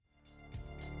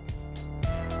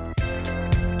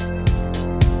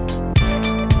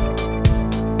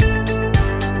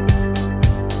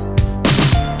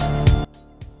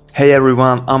Hey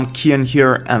everyone, I'm Kian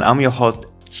here and I'm your host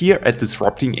here at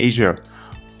Disrupting Asia.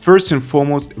 First and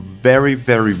foremost, very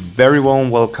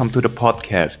warm welcome to the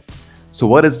podcast. So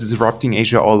what is Disrupting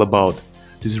Asia all about?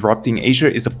 Disrupting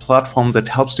Asia is a platform that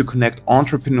helps to connect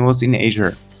entrepreneurs in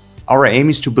Asia. Our aim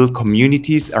is to build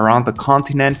communities around the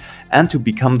continent and to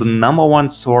become the number one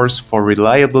source for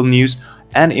reliable news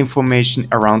and information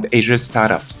around Asia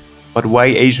startups. But why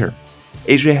Asia?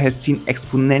 Asia has seen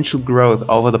exponential growth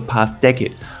over the past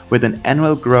decade, with an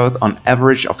annual growth on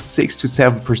average of 6 to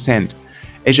 7%.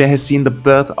 Asia has seen the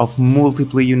birth of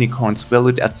multiple unicorns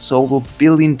valued at several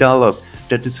 $billion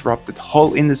that disrupted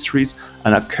whole industries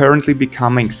and are currently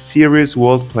becoming serious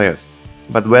world players.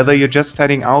 But whether you're just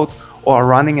starting out or are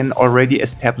running an already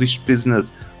established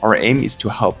business, our aim is to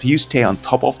help you stay on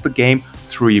top of the game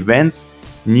through events,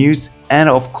 news, and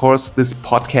of course this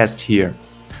podcast here.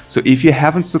 So if you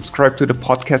haven't subscribed to the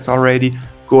podcast already,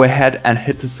 go ahead and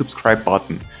hit the subscribe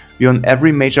button. We're on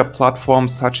every major platform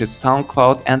such as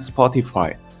SoundCloud and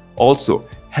Spotify. Also,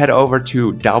 head over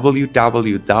to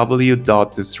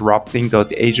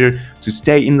www.disrupting.asia to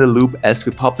stay in the loop as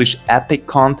we publish epic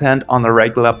content on a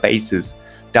regular basis.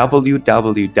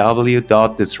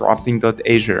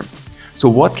 www.disrupting.asia. So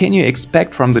what can you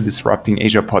expect from the Disrupting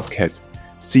Asia podcast?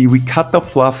 See, we cut the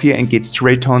fluff here and get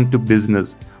straight on to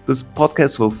business. This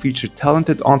podcast will feature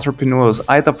talented entrepreneurs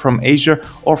either from Asia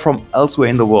or from elsewhere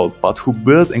in the world, but who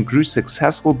built and grew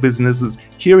successful businesses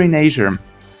here in Asia.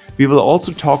 We will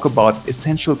also talk about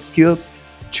essential skills,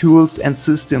 tools, and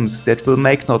systems that will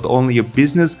make not only your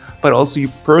business, but also you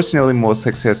personally more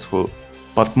successful.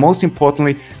 But most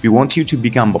importantly, we want you to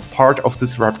become a part of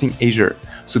Disrupting Asia.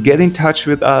 So get in touch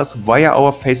with us via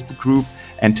our Facebook group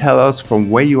and tell us from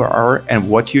where you are and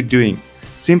what you're doing.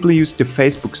 Simply use the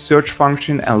Facebook search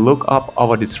function and look up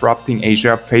our Disrupting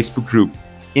Asia Facebook group.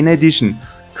 In addition,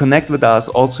 connect with us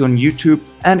also on YouTube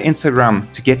and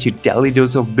Instagram to get your daily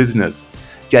dose of business.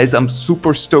 Guys, I'm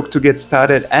super stoked to get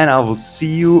started and I will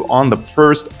see you on the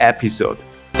first episode.